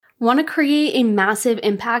Want to create a massive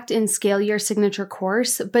impact and scale your signature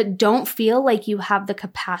course, but don't feel like you have the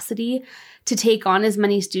capacity to take on as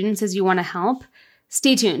many students as you want to help?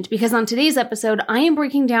 Stay tuned, because on today's episode, I am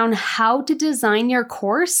breaking down how to design your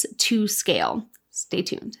course to scale. Stay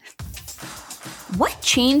tuned. What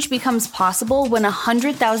change becomes possible when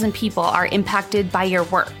 100,000 people are impacted by your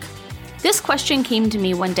work? This question came to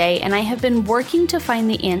me one day, and I have been working to find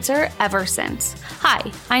the answer ever since.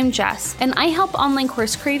 Hi, I'm Jess, and I help online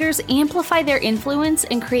course creators amplify their influence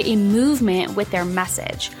and create a movement with their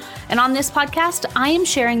message. And on this podcast, I am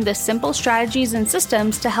sharing the simple strategies and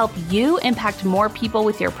systems to help you impact more people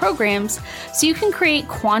with your programs so you can create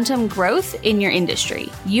quantum growth in your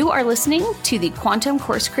industry. You are listening to the Quantum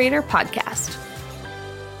Course Creator Podcast.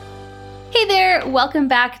 Hey there, welcome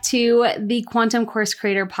back to the Quantum Course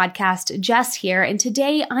Creator Podcast. Jess here, and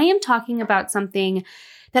today I am talking about something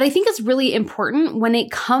that I think is really important when it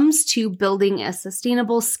comes to building a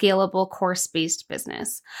sustainable, scalable, course-based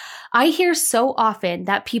business. I hear so often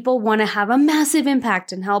that people want to have a massive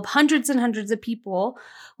impact and help hundreds and hundreds of people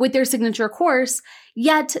with their signature course,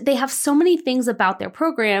 yet they have so many things about their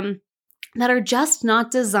program that are just not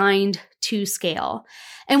designed to scale.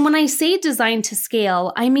 And when I say designed to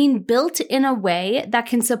scale, I mean built in a way that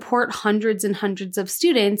can support hundreds and hundreds of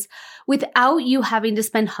students without you having to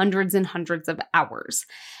spend hundreds and hundreds of hours.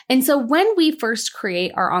 And so when we first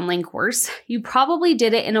create our online course, you probably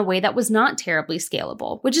did it in a way that was not terribly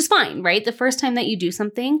scalable, which is fine, right? The first time that you do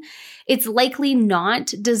something, it's likely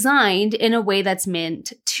not designed in a way that's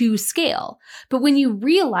meant to scale. But when you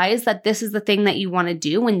realize that this is the thing that you want to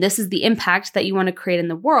do and this is the impact that you want to create in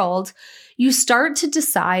the world, you start to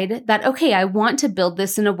decide that, okay, I want to build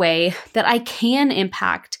this in a way that I can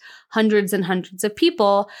impact hundreds and hundreds of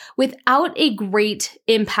people without a great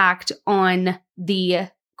impact on the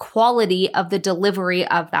quality of the delivery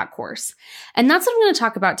of that course. And that's what I'm going to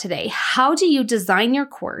talk about today. How do you design your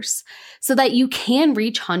course so that you can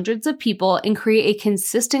reach hundreds of people and create a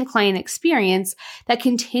consistent client experience that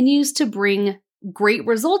continues to bring great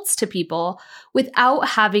results to people without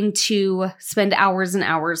having to spend hours and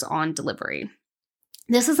hours on delivery?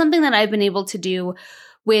 This is something that I've been able to do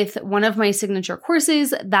with one of my signature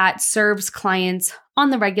courses that serves clients on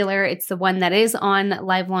the regular. It's the one that is on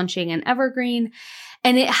Live Launching and Evergreen.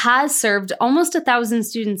 And it has served almost 1,000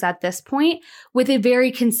 students at this point with a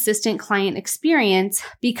very consistent client experience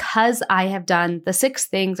because I have done the 5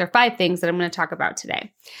 things that I'm going to talk about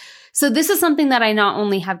today. So this is something that I not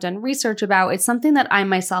only have done research about, it's something that I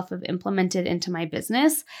myself have implemented into my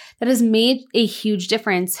business that has made a huge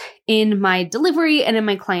difference in my delivery and in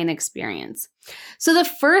my client experience. So the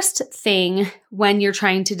first thing when you're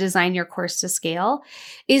trying to design your course to scale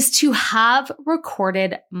is to have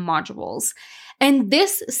recorded modules. And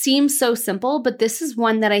this seems so simple, but this is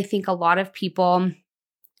one that I think a lot of people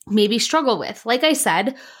maybe struggle with. Like I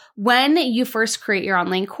said, when you first create your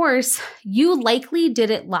online course, you likely did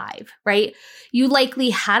it live, right? You likely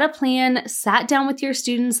had a plan, sat down with your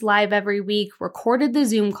students live every week, recorded the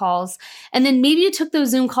Zoom calls, and then maybe you took those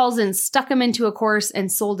Zoom calls and stuck them into a course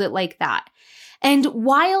and sold it like that. And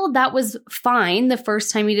while that was fine the first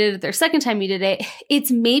time you did it, the second time you did it, it's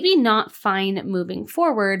maybe not fine moving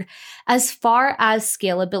forward as far as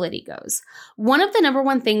scalability goes. One of the number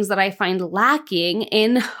one things that I find lacking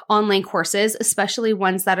in online courses, especially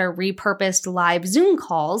ones that are repurposed live Zoom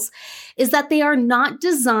calls, is that they are not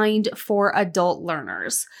designed for adult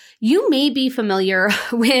learners. You may be familiar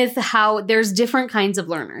with how there's different kinds of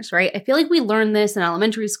learners, right? I feel like we learn this in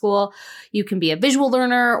elementary school. You can be a visual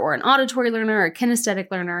learner or an auditory learner or a kinesthetic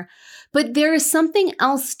learner. But there is something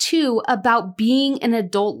else too about being an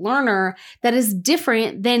adult learner that is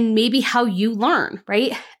different than maybe how you learn,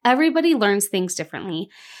 right? Everybody learns things differently.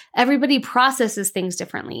 Everybody processes things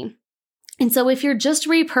differently. And so if you're just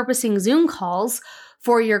repurposing Zoom calls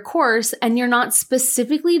for your course and you're not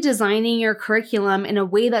specifically designing your curriculum in a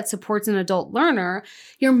way that supports an adult learner,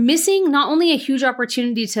 you're missing not only a huge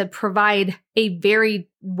opportunity to provide a very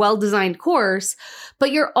well-designed course,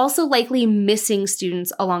 but you're also likely missing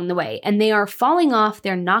students along the way. And they are falling off,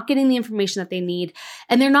 they're not getting the information that they need,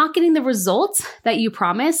 and they're not getting the results that you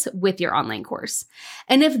promise with your online course.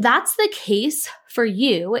 And if that's the case for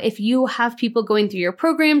you, if you have people going through your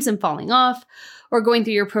programs and falling off, or going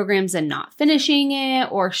through your programs and not finishing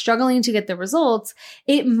it, or struggling to get the results,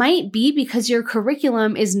 it might be because your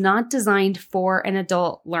curriculum is not designed for an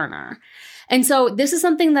adult learner. And so this is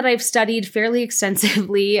something that I've studied fairly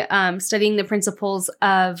extensively, studying the principles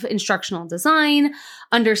of instructional design,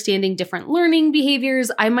 understanding different learning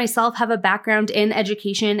behaviors. I myself have a background in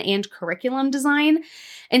education and curriculum design.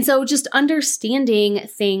 And so just understanding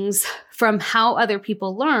things from how other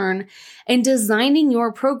people learn and designing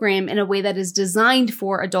your program in a way that is designed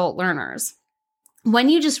for adult learners. When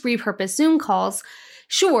you just repurpose Zoom calls,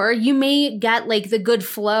 sure, you may get like the good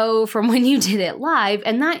flow from when you did it live,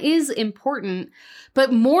 and that is important.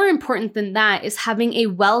 But more important than that is having a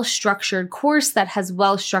well-structured course that has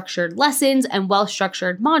well-structured lessons and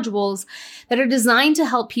well-structured modules that are designed to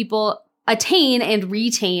help people attain and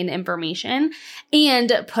retain information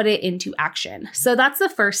and put it into action. So that's the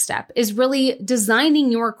first step, is really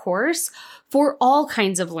designing your course for all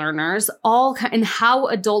kinds of learners, and how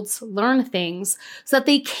adults learn things so that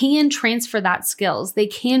they can transfer that skills, they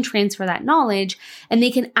can transfer that knowledge, and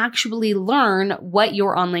they can actually learn what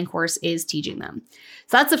your online course is teaching them.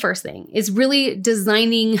 So that's the first thing, is really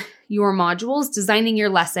designing your modules, designing your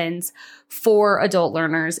lessons for adult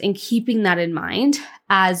learners, and keeping that in mind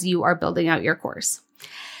as you are building out your course.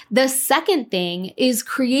 The second thing is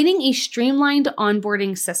creating a streamlined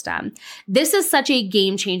onboarding system. This is such a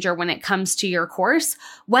game changer when it comes to your course,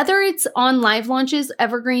 whether it's on live launches,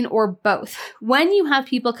 evergreen, or both. When you have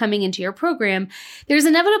people coming into your program, there's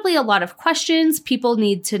inevitably a lot of questions. People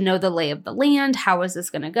need to know the lay of the land. How is this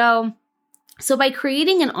going to go? So by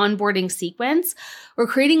creating an onboarding sequence or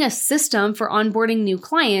creating a system for onboarding new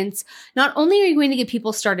clients, not only are you going to get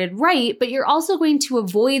people started right, but you're also going to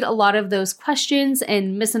avoid a lot of those questions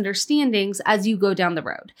and misunderstandings as you go down the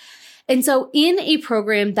road. And so in a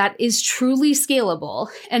program that is truly scalable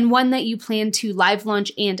and one that you plan to live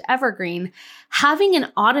launch and evergreen, having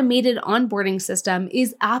an automated onboarding system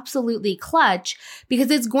is absolutely clutch, because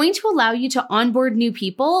it's going to allow you to onboard new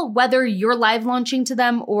people, whether you're live launching to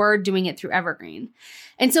them or doing it through evergreen.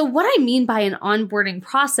 And so what I mean by an onboarding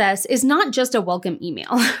process is not just a welcome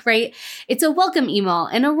email, right? It's a welcome email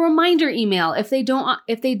and a reminder email if they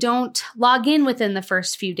don't log in within the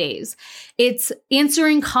first few days. It's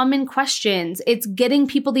answering common questions. It's getting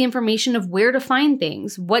people the information of where to find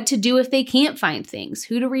things, what to do if they can't find things,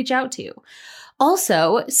 who to reach out to.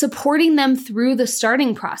 Also, supporting them through the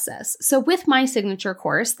starting process. So with my signature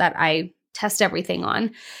course that I test everything on,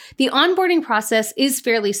 the onboarding process is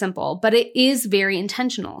fairly simple, but it is very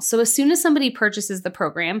intentional. So as soon as somebody purchases the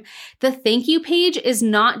program, the thank you page is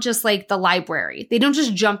not just like the library. They don't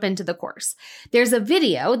just jump into the course. There's a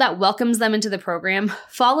video that welcomes them into the program,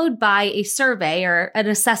 followed by a survey or an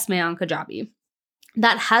assessment on Kajabi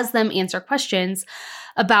that has them answer questions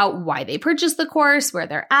about why they purchased the course, where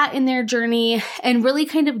they're at in their journey, and really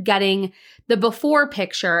kind of getting the before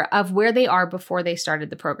picture of where they are before they started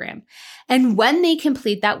the program. And when they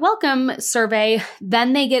complete that welcome survey,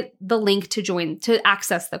 then they get the link to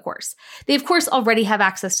access the course. They, of course, already have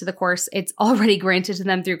access to the course. It's already granted to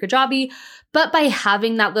them through Kajabi. But by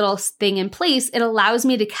having that little thing in place, it allows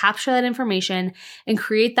me to capture that information and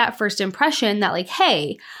create that first impression that like,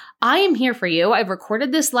 hey, I am here for you. I've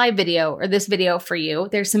recorded this live video or this video for you.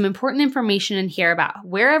 There's some important information in here about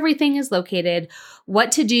where everything is located,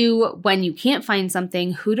 what to do when you can't find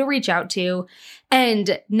something, who to reach out to.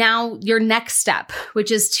 And now your next step,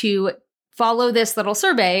 which is to follow this little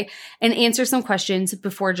survey and answer some questions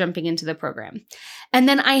before jumping into the program. And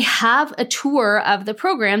then I have a tour of the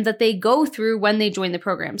program that they go through when they join the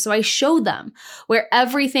program. So I show them where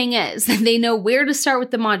everything is. They know where to start with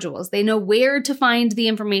the modules. They know where to find the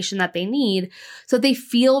information that they need so they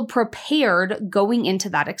feel prepared going into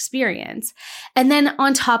that experience. And then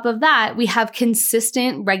on top of that, we have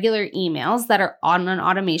consistent regular emails that are on an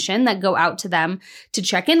automation that go out to them to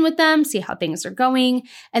check in with them, see how things are going.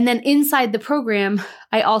 And then inside the program,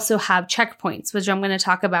 I also have checkpoints, which I'm going to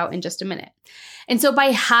talk about in just a minute. And so by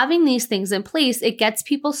having these things in place, it gets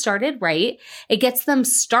people started right. It gets them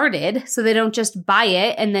started so they don't just buy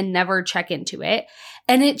it and then never check into it.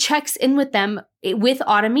 And it checks in with them with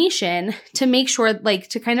automation to make sure, like,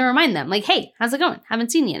 to kind of remind them, like, hey, how's it going?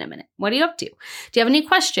 Haven't seen you in a minute. What are you up to? Do you have any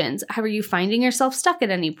questions? How are you finding yourself stuck at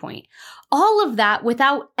any point? All of that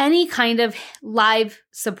without any kind of live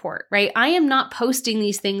support, right? I am not posting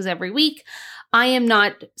these things every week. I am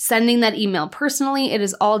not sending that email personally. It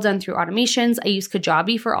is all done through automations. I use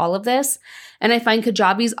Kajabi for all of this. And I find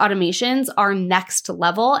Kajabi's automations are next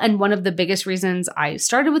level. And one of the biggest reasons I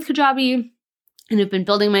started with Kajabi and have been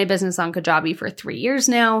building my business on Kajabi for 3 years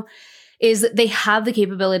now is they have the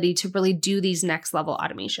capability to really do these next level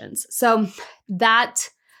automations. So that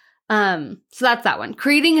So that's that one.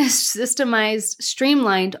 Creating a systemized,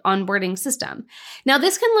 streamlined onboarding system. Now,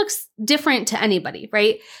 this can look different to anybody,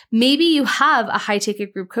 right? Maybe you have a high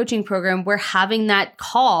ticket group coaching program where having that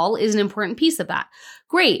call is an important piece of that.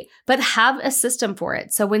 Great, but have a system for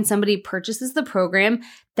it. So when somebody purchases the program,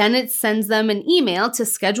 then it sends them an email to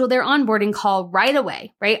schedule their onboarding call right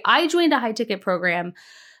away, right? I joined a high ticket program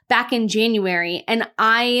back in January, and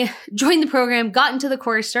I joined the program, got into the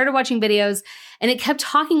course, started watching videos, and it kept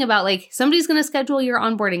talking about like, somebody's going to schedule your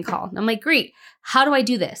onboarding call. And I'm like, great, how do I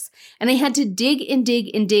do this? And I had to dig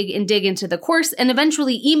into the course and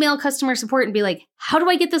eventually email customer support and be like, how do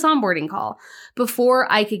I get this onboarding call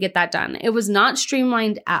before I could get that done? It was not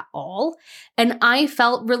streamlined at all. And I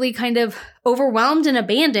felt really kind of overwhelmed and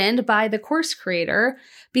abandoned by the course creator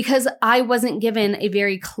because I wasn't given a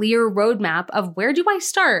very clear roadmap of where do I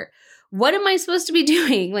start? What am I supposed to be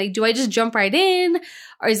doing? Like, do I just jump right in?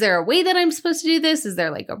 Or is there a way that I'm supposed to do this? Is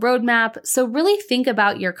there like a roadmap? So really think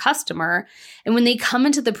about your customer. And when they come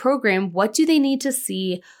into the program, what do they need to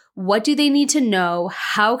see? What do they need to know?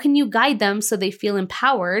 How can you guide them so they feel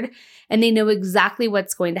empowered and they know exactly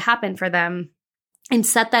what's going to happen for them? And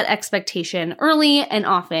set that expectation early and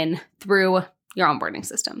often through your onboarding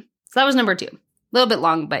system. So that was number 2. A little bit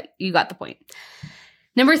long, but you got the point.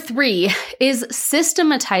 Number 3 is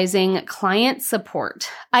systematizing client support.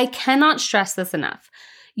 I cannot stress this enough.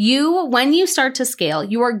 When you start to scale,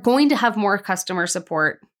 you are going to have more customer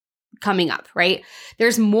support coming up, right?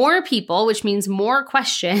 There's more people, which means more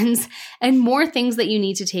questions and more things that you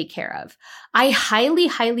need to take care of. I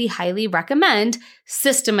highly recommend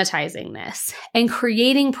systematizing this and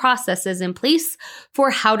creating processes in place for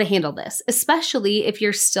how to handle this, especially if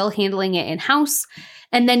you're still handling it in-house.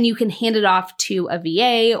 And then you can hand it off to a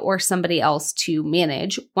VA or somebody else to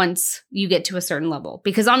manage once you get to a certain level.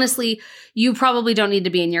 Because honestly, you probably don't need to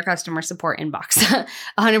be in your customer support inbox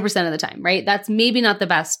 100% of the time, right? That's maybe not the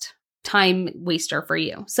best time waster for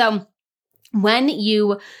you. So when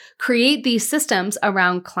you create these systems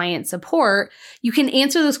around client support, you can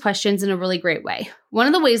answer those questions in a really great way. One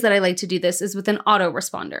of the ways that I like to do this is with an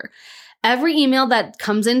autoresponder. Every email that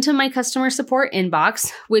comes into my customer support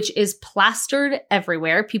inbox, which is plastered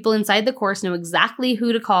everywhere, people inside the course know exactly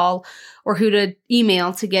who to call or who to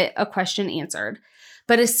email to get a question answered.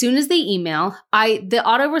 But as soon as they email, the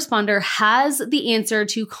autoresponder has the answer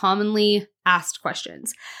to commonly asked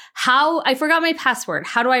questions. I forgot my password.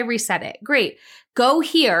 How do I reset it? Great. Go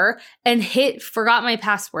here and hit forgot my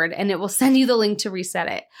password and it will send you the link to reset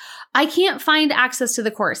it. I can't find access to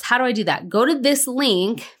the course. How do I do that? Go to this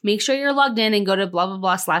link, make sure you're logged in and go to blah, blah,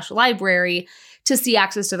 blah /library to see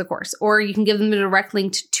access to the course. Or you can give them a direct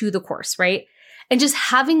link to the course, right? And just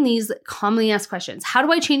having these commonly asked questions. How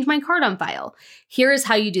do I change my card on file? Here is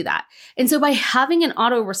how you do that. And so by having an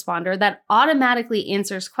autoresponder that automatically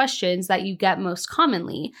answers questions that you get most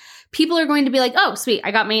commonly, people are going to be like, oh, sweet,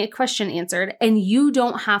 I got my question answered, and you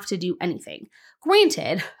don't have to do anything.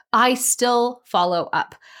 Granted, I still follow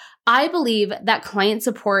up. I believe that client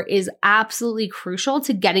support is absolutely crucial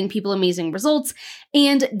to getting people amazing results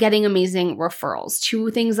and getting amazing referrals,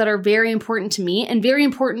 2 things that are very important to me and very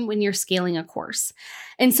important when you're scaling a course.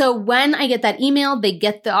 And so when I get that email, they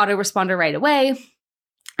get the autoresponder right away.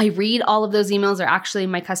 I read all of those emails, or actually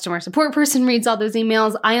my customer support person reads all those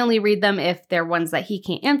emails. I only read them if they're ones that he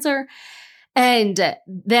can't answer. And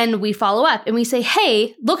then we follow up and we say,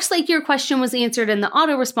 hey, looks like your question was answered in the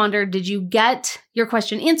autoresponder. Did you get your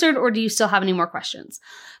question answered, or do you still have any more questions?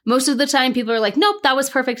 Most of the time people are like, nope, that was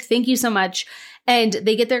perfect. Thank you so much. And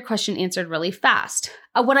they get their question answered really fast.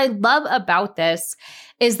 What I love about this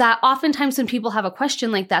is that oftentimes when people have a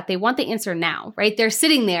question like that, they want the answer now, right? They're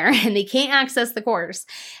sitting there and they can't access the course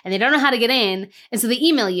and they don't know how to get in. And so they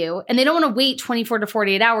email you and they don't want to wait 24 to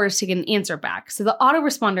 48 hours to get an answer back. So the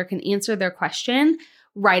autoresponder can answer their question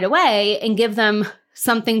right away and give them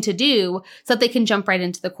something to do so that they can jump right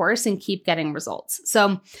into the course and keep getting results.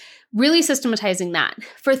 So really systematizing that.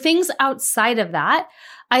 For things outside of that,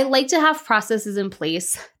 I like to have processes in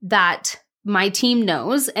place that my team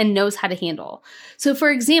knows and knows how to handle. So for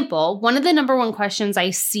example, one of the number 1 questions I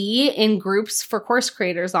see in groups for course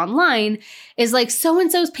creators online is like,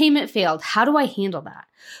 so-and-so's payment failed. How do I handle that?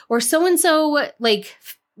 Or so-and-so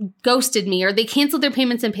ghosted me, or they canceled their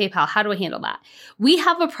payments in PayPal. How do I handle that? We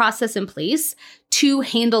have a process in place to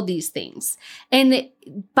handle these things. And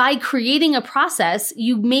by creating a process,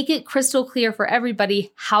 you make it crystal clear for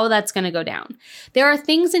everybody how that's going to go down. There are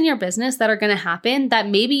things in your business that are going to happen that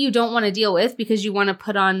maybe you don't want to deal with because you want to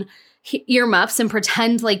put on earmuffs and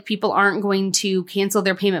pretend like people aren't going to cancel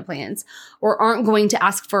their payment plans or aren't going to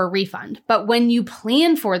ask for a refund. But when you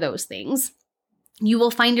plan for those things, you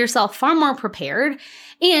will find yourself far more prepared,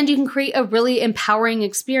 and you can create a really empowering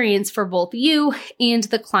experience for both you and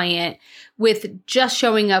the client with just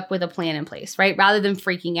showing up with a plan in place, right? Rather than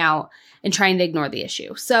freaking out and trying to ignore the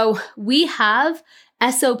issue. So we have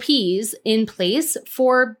SOPs in place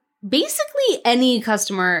for basically any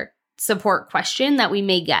customer support question that we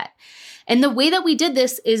may get. And the way that we did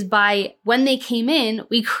this is by when they came in,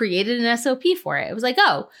 we created an SOP for it. It was like,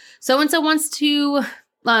 oh, so-and-so wants to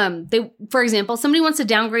for example, somebody wants to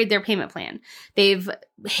downgrade their payment plan. They've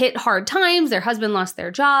hit hard times, their husband lost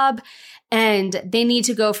their job, and they need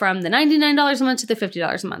to go from the $99 a month to the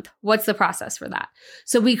 $50 a month. What's the process for that?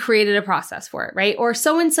 So we created a process for it, right? Or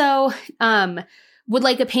so-and-so would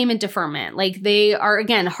like a payment deferment. Like they are,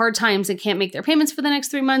 again, hard times and can't make their payments for the next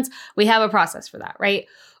 3 months. We have a process for that, right?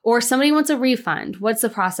 Or somebody wants a refund. What's the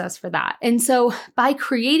process for that? And so by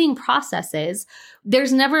creating processes,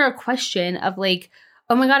 there's never a question of like,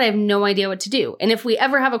 oh my God, I have no idea what to do. And if we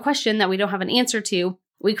ever have a question that we don't have an answer to,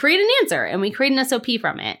 we create an answer and we create an SOP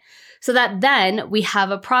from it so that then we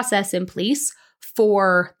have a process in place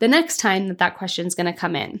for the next time that that question is going to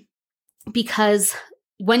come in. Because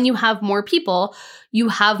when you have more people, you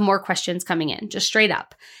have more questions coming in, just straight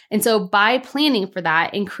up. And so by planning for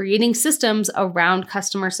that and creating systems around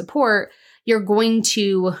customer support, you're going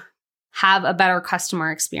to have a better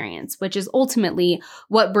customer experience, which is ultimately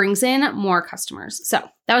what brings in more customers. So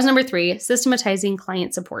that was number 3, systematizing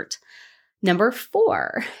client support. Number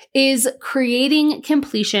 4 is creating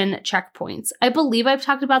completion checkpoints. I believe I've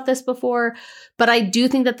talked about this before, but I do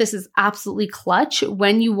think that this is absolutely clutch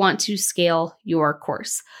when you want to scale your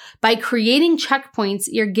course. By creating checkpoints,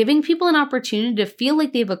 you're giving people an opportunity to feel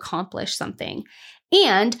like they've accomplished something.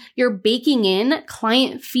 And you're baking in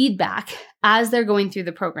client feedback as they're going through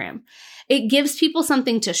the program. It gives people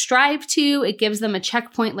something to strive to. It gives them a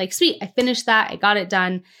checkpoint like, sweet, I finished that, I got it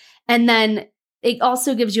done. And then it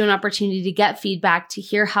also gives you an opportunity to get feedback, to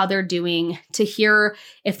hear how they're doing, to hear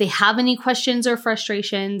if they have any questions or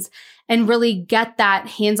frustrations, and really get that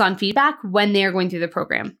hands-on feedback when they're going through the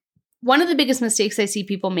program. One of the biggest mistakes I see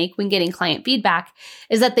people make when getting client feedback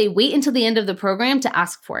is that they wait until the end of the program to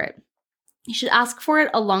ask for it. You should ask for it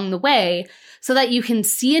along the way so that you can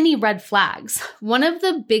see any red flags. One of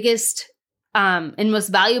the biggest and most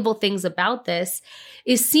valuable things about this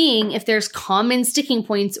is seeing if there's common sticking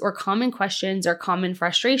points or common questions or common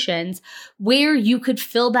frustrations where you could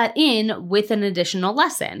fill that in with an additional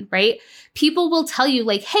lesson, right? People will tell you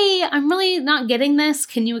like, hey, I'm really not getting this.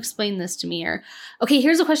 Can you explain this to me? Or, okay,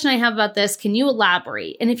 here's a question I have about this. Can you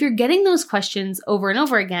elaborate? And if you're getting those questions over and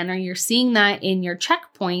over again, or you're seeing that in your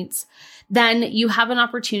checkpoints, then you have an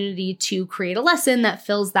opportunity to create a lesson that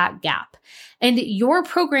fills that gap. And your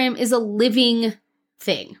program is a living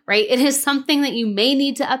thing, right? It is something that you may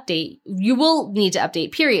need to update. You will need to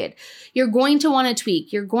update, period. You're going to want to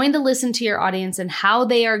tweak. You're going to listen to your audience and how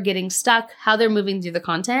they are getting stuck, how they're moving through the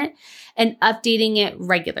content, and updating it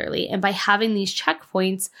regularly. And by having these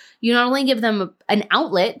checkpoints, you not only give them an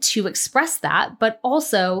outlet to express that, but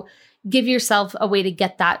also give yourself a way to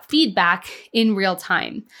get that feedback in real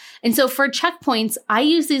time. And so for checkpoints, I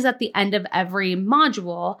use these at the end of every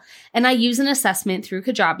module, and I use an assessment through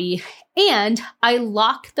Kajabi, and I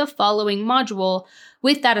lock the following module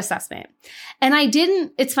with that assessment. And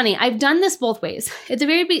it's funny, I've done this both ways. At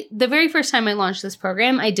the very first time I launched this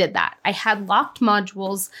program, I did that. I had locked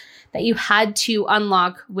modules that you had to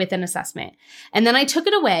unlock with an assessment. And then I took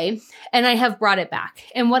it away and I have brought it back.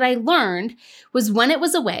 And what I learned was when it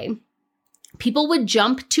was away, people would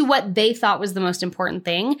jump to what they thought was the most important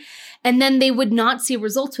thing, and then they would not see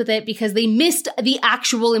results with it because they missed the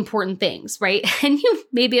actual important things, right? And you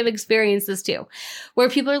maybe have experienced this too, where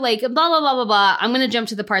people are like, blah, blah, blah, blah, blah. I'm going to jump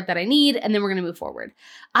to the part that I need, and then we're going to move forward.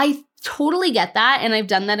 I totally get that, and I've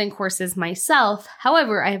done that in courses myself.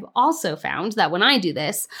 However, I have also found that when I do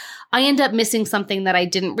this, I end up missing something that I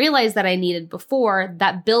didn't realize that I needed before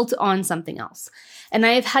that built on something else. And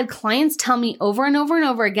I have had clients tell me over and over and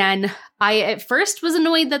over again, I at first was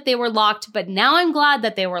annoyed that they were locked, but now I'm glad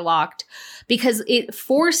that they were locked because it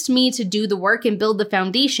forced me to do the work and build the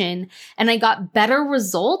foundation, and I got better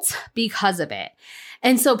results because of it.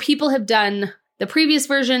 And so people have done the previous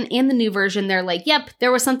version and the new version. They're like, yep,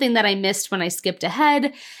 there was something that I missed when I skipped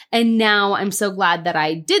ahead, and now I'm so glad that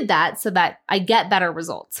I did that so that I get better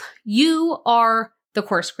results. You are the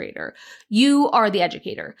course creator. You are the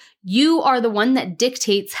educator. You are the one that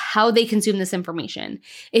dictates how they consume this information.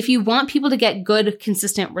 If you want people to get good,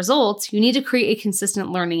 consistent results, you need to create a consistent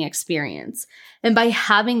learning experience. And by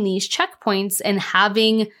having these checkpoints and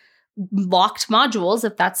having locked modules,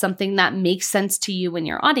 if that's something that makes sense to you and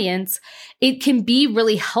your audience, it can be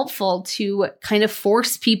really helpful to kind of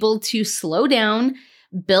force people to slow down,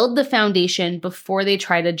 build the foundation before they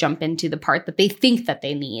try to jump into the part that they think that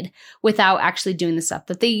they need without actually doing the stuff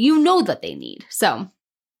that that they need. So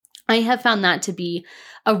I have found that to be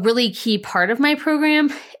a really key part of my program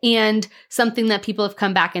and something that people have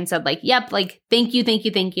come back and said like, yep, like, thank you, thank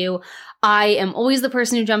you, thank you. I am always the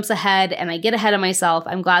person who jumps ahead and I get ahead of myself.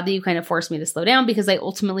 I'm glad that you kind of forced me to slow down because I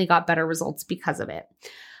ultimately got better results because of it.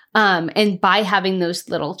 And by having those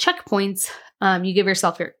little checkpoints, you give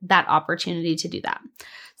yourself that opportunity to do that. So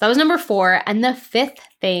that was number 4. And the 5th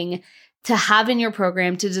thing to have in your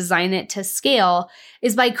program to design it to scale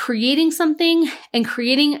is by creating something and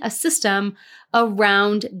creating a system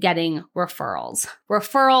around getting referrals.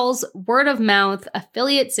 Referrals, word of mouth,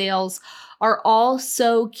 affiliate sales are all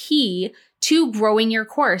so key to growing your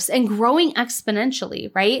course and growing exponentially,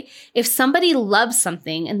 right? If somebody loves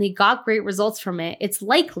something and they got great results from it, it's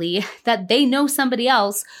likely that they know somebody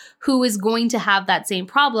else who is going to have that same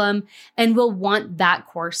problem and will want that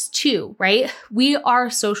course too, right? We are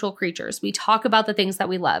social creatures. We talk about the things that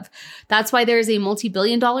we love. That's why there is a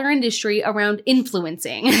multi-billion-dollar industry around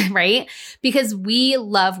influencing, right? Because we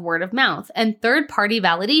love word of mouth, and third-party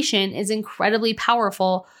validation is incredibly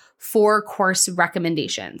powerful for course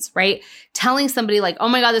recommendations, right? Telling somebody like, oh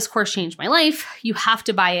my God, this course changed my life, you have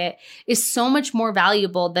to buy it, is so much more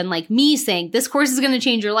valuable than like me saying, this course is going to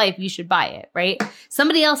change your life, you should buy it, right?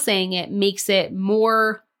 Somebody else saying it makes it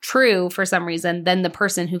more true for some reason than the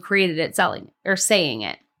person who created it selling or saying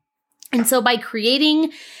it. And so by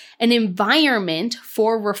creating an environment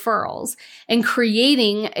for referrals and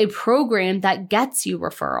creating a program that gets you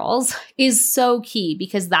referrals is so key,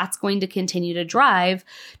 because that's going to continue to drive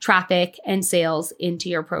traffic and sales into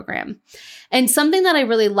your program. And something that I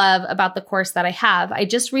really love about the course that I have, I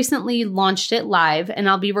just recently launched it live, and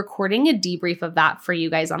I'll be recording a debrief of that for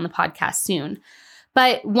you guys on the podcast soon.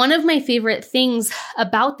 But one of my favorite things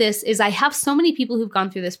about this is I have so many people who've gone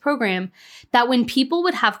through this program that when people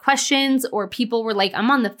would have questions or people were like, I'm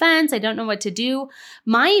on the fence, I don't know what to do,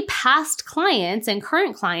 my past clients and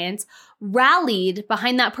current clients rallied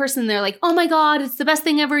behind that person. They're like, oh my God, it's the best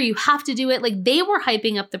thing ever. You have to do it. Like, they were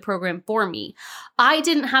hyping up the program for me. I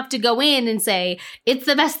didn't have to go in and say, it's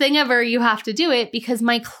the best thing ever, you have to do it, because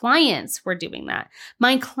my clients were doing that.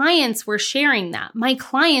 My clients were sharing that. My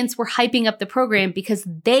clients were hyping up the program because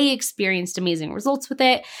they experienced amazing results with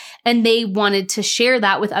it, and they wanted to share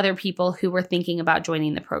that with other people who were thinking about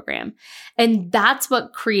joining the program. And that's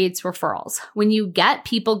what creates referrals. When you get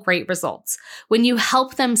people great results, when you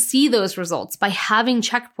help them see those results by having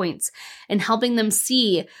checkpoints and helping them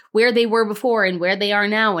see where they were before and where they are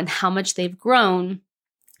now and how much they've grown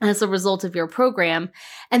as a result of your program,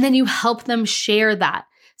 and then you help them share that.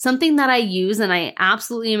 Something that I use and I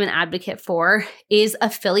absolutely am an advocate for is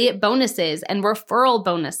affiliate bonuses and referral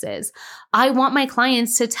bonuses. I want my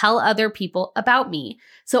clients to tell other people about me.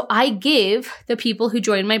 So I give the people who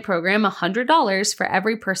join my program $100 for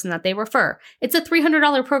every person that they refer. It's a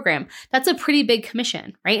 $300 program. That's a pretty big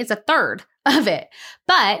commission, right? It's a third of it.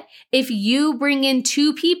 But if you bring in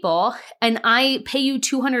 2 people and I pay you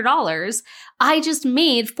 $200, I just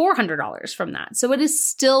made $400 from that. So it is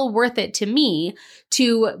still worth it to me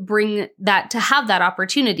to bring that, to have that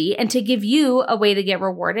opportunity and to give you a way to get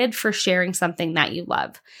rewarded for sharing something that you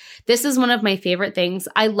love. This is one of my favorite things.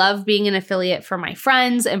 I love being an affiliate for my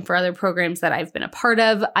friends and for other programs that I've been a part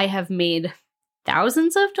of. I have made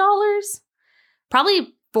thousands of dollars,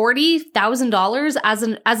 probably $40,000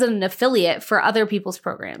 as an affiliate for other people's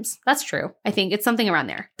programs. That's true. I think it's something around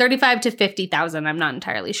there. 35 to 50,000. I'm not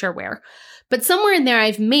entirely sure where. But somewhere in there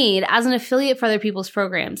I've made as an affiliate for other people's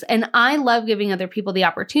programs. And I love giving other people the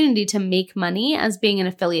opportunity to make money as being an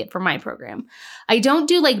affiliate for my program. I don't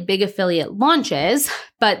do like big affiliate launches,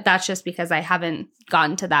 but that's just because I haven't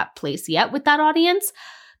gotten to that place yet with that audience.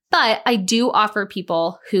 But I do offer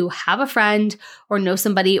people who have a friend or know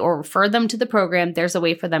somebody or refer them to the program, there's a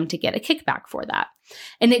way for them to get a kickback for that.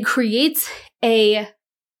 And it creates an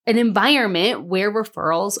environment where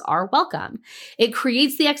referrals are welcome. It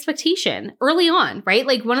creates the expectation early on, right?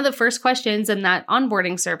 Like one of the first questions in that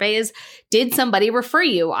onboarding survey is, did somebody refer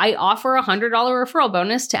you? I offer a $100 referral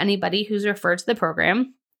bonus to anybody who's referred to the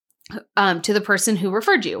program, to the person who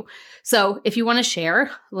referred you. So if you want to share,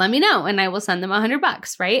 let me know and I will send them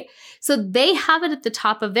 $100, right? So they have it at the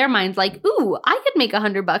top of their mind, like, ooh, I could make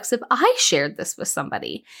 $100 if I shared this with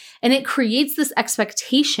somebody. And it creates this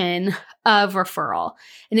expectation of referral.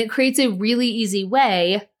 And it creates a really easy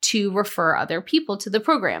way to refer other people to the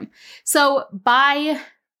program. So by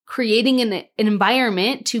creating an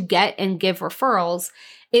environment to get and give referrals,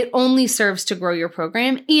 it only serves to grow your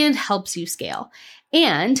program and helps you scale.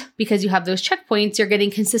 And because you have those checkpoints, you're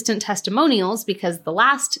getting consistent testimonials because the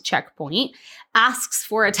last checkpoint asks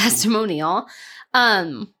for a testimonial.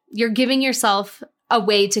 You're giving yourself a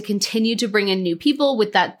way to continue to bring in new people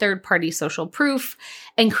with that third-party social proof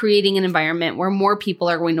and creating an environment where more people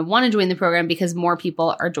are going to want to join the program because more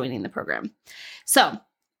people are joining the program. So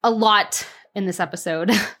a lot in this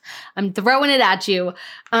episode. I'm throwing it at you.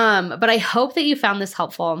 But I hope that you found this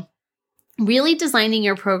helpful. Really designing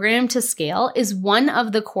your program to scale is one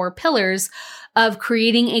of the core pillars of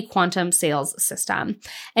creating a quantum sales system.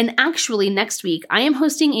 And actually, next week, I am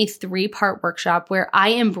hosting a 3-part workshop where I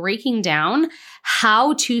am breaking down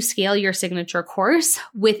how to scale your signature course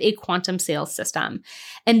with a quantum sales system.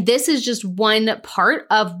 And this is just one part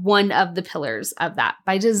of one of the pillars of that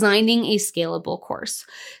by designing a scalable course.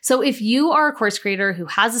 So if you are a course creator who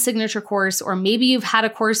has a signature course, or maybe you've had a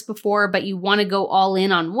course before, but you want to go all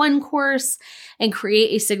in on one course and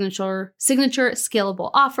create a signature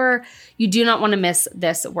scalable offer, you do not want to miss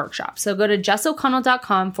this workshop. So go to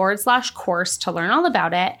jessoconnell.com/course to learn all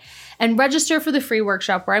about it and register for the free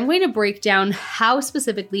workshop where I'm going to break down how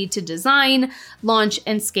specifically to design, launch,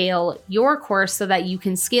 and scale your course so that you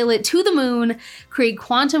can scale it to the moon, create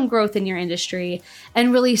quantum growth in your industry,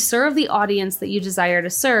 and really serve the audience that you desire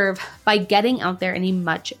to serve by getting out there in a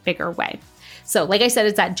much bigger way. So like I said,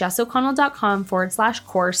 it's at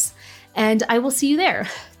jessoconnell.com/course. And I will see you there.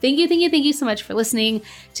 Thank you so much for listening.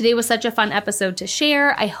 Today was such a fun episode to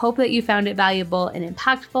share. I hope that you found it valuable and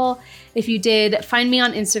impactful. If you did, find me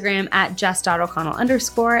on Instagram at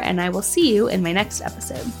jess.o'connell_, and I will see you in my next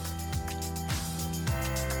episode.